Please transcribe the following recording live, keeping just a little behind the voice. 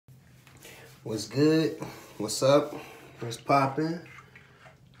What's good? What's up? What's poppin'?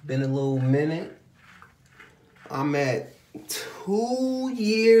 Been a little minute. I'm at 2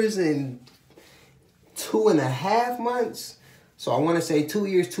 years and 2.5 months. So I want to say 2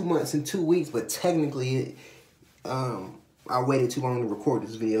 years, 2 months, and 2 weeks, but technically, I waited too long to record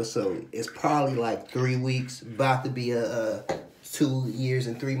this video, so it's probably like 3 weeks. About to be a 2 years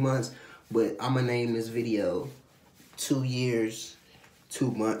and 3 months, but I'm gonna name this video 2 years,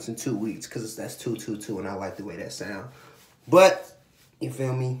 2 months, and 2 weeks, because that's 222, and I like the way that sound. But you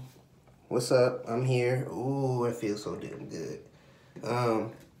feel me? What's up? I'm here. Ooh, it feels so damn good.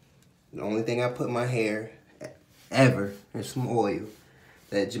 The only thing I put in my hair ever is some oil.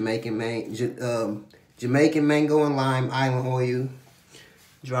 That Jamaican mango and lime island oil.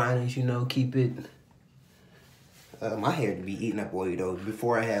 Dryness, you know, keep it. My hair to be eating up oil though.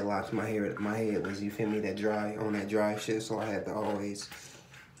 Before I had locks, my head was, you feel me, that dry, on that dry shit, so I had to always.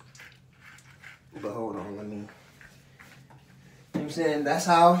 But hold on, let me. You know what I'm saying? That's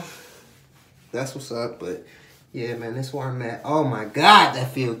what's up, but yeah, man, this where I'm at. Oh my God,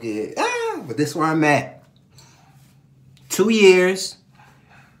 that feel good. But this where I'm at. 2 years.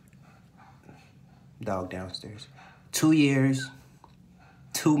 Dog downstairs. 2 years,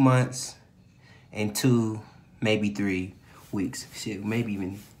 2 months, and maybe 3 weeks. Shit, maybe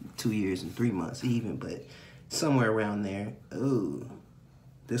even 2 years and 3 months even, but somewhere around there. Ooh,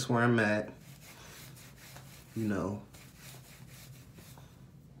 this where I'm at. You know,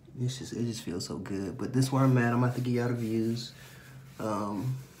 it just feels so good. But this where I'm at. I'm about to give y'all the views. All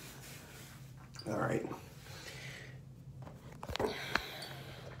right.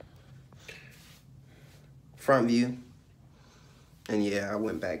 Front view. And yeah, I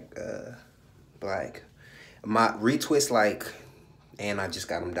went back black. My retwist, like, and I just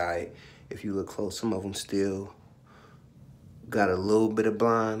got them dyed. If you look close, some of them still got a little bit of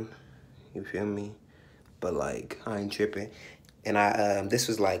blonde. You feel me? But like, I ain't tripping. And this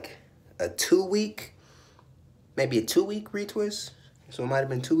was like a 2 week, maybe a 2 week retwist. So it might have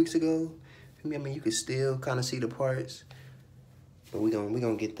been 2 weeks ago. I mean, you could still kind of see the parts, but we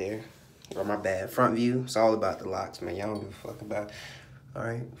gonna get there. Or my bad, front view. It's all about the locks, man. Y'all don't give a fuck about. All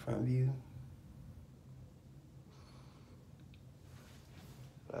right, front view.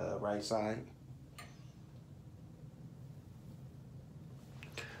 Right side.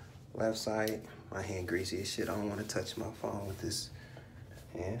 Left side. My hand greasy as shit. I don't want to touch my phone with this.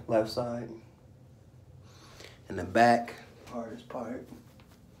 Yeah, left side. And the back, hardest part.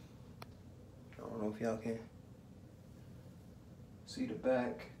 I don't know if y'all can see the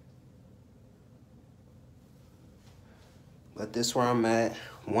back. But this where I'm at.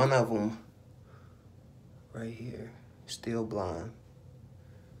 One of them, right here, still blonde.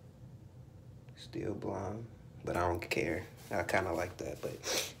 Still blonde, but I don't care. I kind of like that, but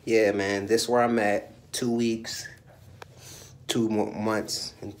yeah, man, this where I'm at. 2 weeks, 2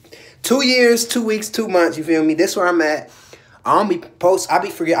 months, and 2 years, 2 weeks, 2 months. You feel me? This where I'm at.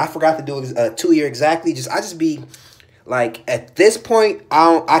 I forgot to do a 2 year exactly. I just be like, at this point,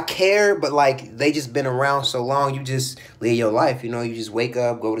 I care, but like, they just been around so long. You just live your life, you know. You just wake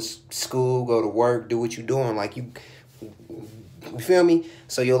up, go to school, go to work, do what you doing. Like you feel me?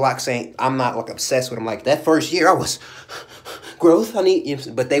 So your locks ain't. I'm not like obsessed with them. Like that first year, I was growth. I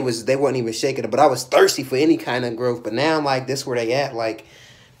need, but they weren't even shaking it. But I was thirsty for any kind of growth. But now I'm like, this where they at. Like,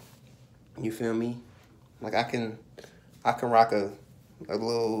 you feel me? Like I can rock a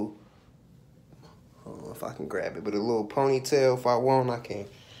little. I don't know if I can grab it, but a little ponytail if I want.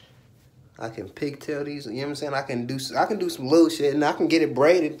 I can pigtail these. You know what I'm saying? I can do some little shit, and I can get it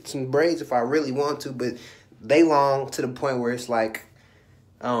braided, some braids if I really want to. But they long to the point where it's like,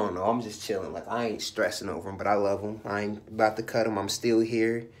 I don't know. I'm just chilling. Like, I ain't stressing over them, but I love them. I ain't about to cut them. I'm still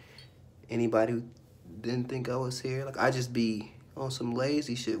here. Anybody who didn't think I was here, like, I just be on some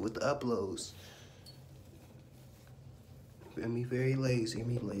lazy shit with the uploads. Feel me? Very lazy. Let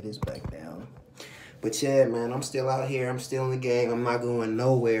me lay this back down. But yeah, man, I'm still out here. I'm still in the game. I'm not going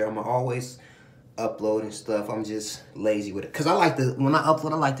nowhere. I'm always uploading stuff. I'm just lazy with it. Because when I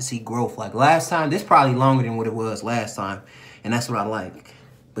upload, I like to see growth. Like last time, this probably longer than what it was last time. And that's what I like.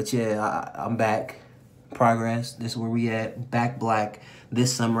 But yeah, I'm back. Progress. This is where we at. Back black.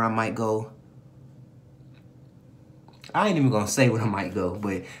 This summer, I might go. I ain't even going to say what I might go.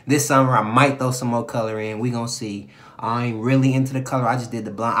 But this summer, I might throw some more color in. We going to see. I ain't really into the color. I just did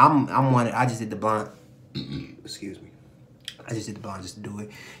the blonde. I just did the blonde. Excuse me. I just did the blonde just to do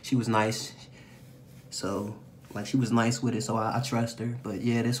it. She was nice. So, like, she was nice with it, so I trust her. But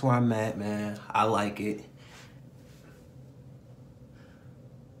yeah, this where I'm at, man. I like it.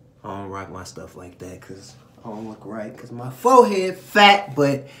 I don't rock my stuff like that because I don't look right because my forehead fat,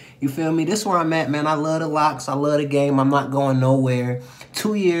 but you feel me? This is where I'm at, man. I love the locks. I love the game. I'm not going nowhere.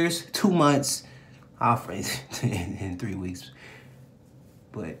 2 years, 2 months. I'll phrase in 3 weeks.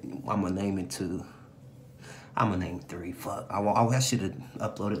 But I'm going to name it 2. I'm going to name 3. Fuck. I should have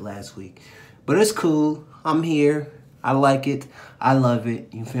uploaded last week. But it's cool. I'm here. I like it. I love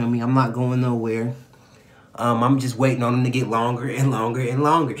it. You feel me? I'm not going nowhere. I'm just waiting on them to get longer and longer and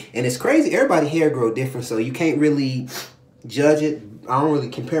longer. And it's crazy. Everybody hair grow different, so you can't really judge it. I don't really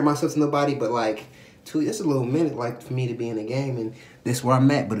compare myself to nobody, but like, it's a little minute like for me to be in the game, and this is where I'm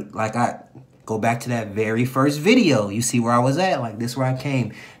at. But like, I go back to that very first video. You see where I was at? Like, this is where I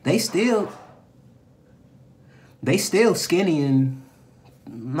came. They still skinny and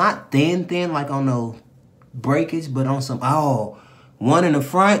not thin like on no breakage, but on some, one in the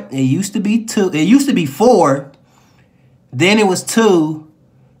front. It used to be 2. It used to be 4. Then it was 2.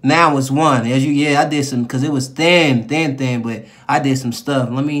 Now it's 1. I did some, because it was thin, but I did some stuff.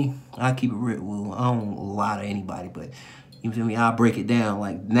 I'll keep it real. Well, I don't lie to anybody, but you feel me? I'll break it down.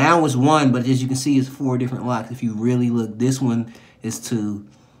 Like, now it's 1, but as you can see, it's 4 different locks. If you really look, this one is 2.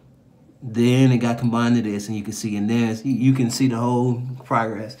 Then it got combined to this, and you can see, and then you can see the whole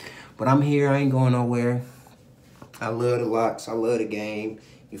progress. But I'm here. I ain't going nowhere. I love the locks. I love the game.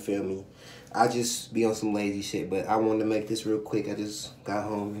 You feel me? I just be on some lazy shit, but I wanted to make this real quick. I just got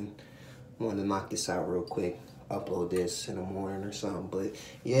home and wanted to knock this out real quick. Upload this in the morning or something. But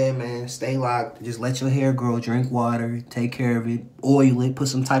yeah, man, stay locked. Just let your hair grow. Drink water. Take care of it. Oil it. Put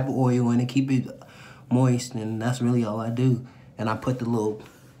some type of oil in it. Keep it moist, and that's really all I do. And I put the little,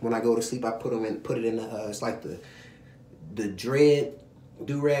 when I go to sleep, I put it in the, it's like the dread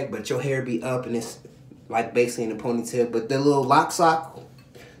do-rag, but your hair be up and it's like basically in a ponytail. But the little lock sock,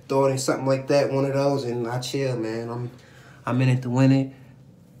 throw it in something like that, one of those, and I chill, man. I'm in it to win it.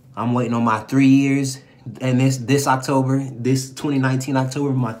 I'm waiting on my 3 years, and this October, this 2019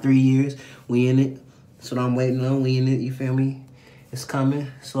 October, my 3 years, we in it. That's what I'm waiting on. We in it. You feel me? It's coming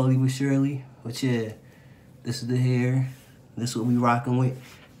slowly but surely. But yeah, this is the hair. This is what we rocking with.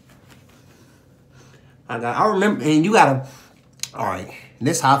 I remember, and you gotta. All right,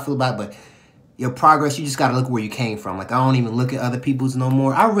 this is how I feel about it, but your progress, you just got to look where you came from. Like, I don't even look at other people's no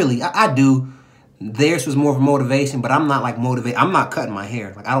more. I do. Theirs was more of a motivation, but I'm not like motivated. I'm not cutting my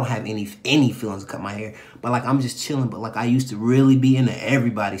hair. Like, I don't have any feelings to cut my hair. But like, I'm just chilling. But like, I used to really be into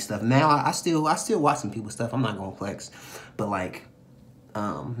everybody's stuff. Now I still watch some people's stuff. I'm not gonna flex. But like,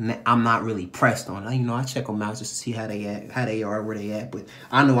 I'm not really pressed on it. You know, I check them out just to see how they are, where they at. But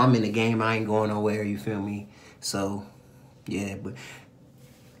I know I'm in the game. I ain't going nowhere. You feel me? So yeah, but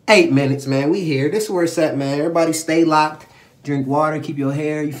 8 minutes, man. We here. This is where it's at, man. Everybody stay locked. Drink water. Keep your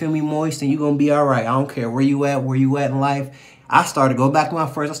hair, you feel me, moist, and you're going to be all right. I don't care where you at in life. Go back to my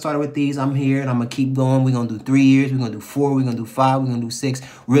first. I started with these. I'm here, and I'm going to keep going. We're going to do 3 years. We're going to do 4. We're going to do 5. We're going to do 6.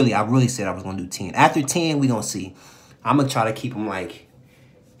 Really, I really said I was going to do 10. After 10, we're going to see. I'm going to try to keep them, like,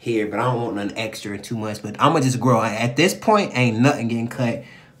 here, but I don't want nothing extra too much. But I'm going to just grow. At this point, ain't nothing getting cut.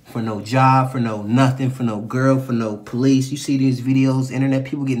 For no job, for no nothing, for no girl, for no police. You see these videos, internet,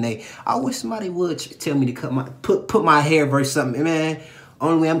 people getting I wish somebody would tell me to cut my, put my hair versus something. Man,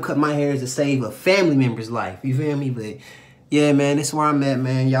 only way I'm cutting my hair is to save a family member's life. You feel me? But yeah, man, this is where I'm at,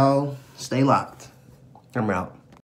 man. Y'all stay locked. I'm out.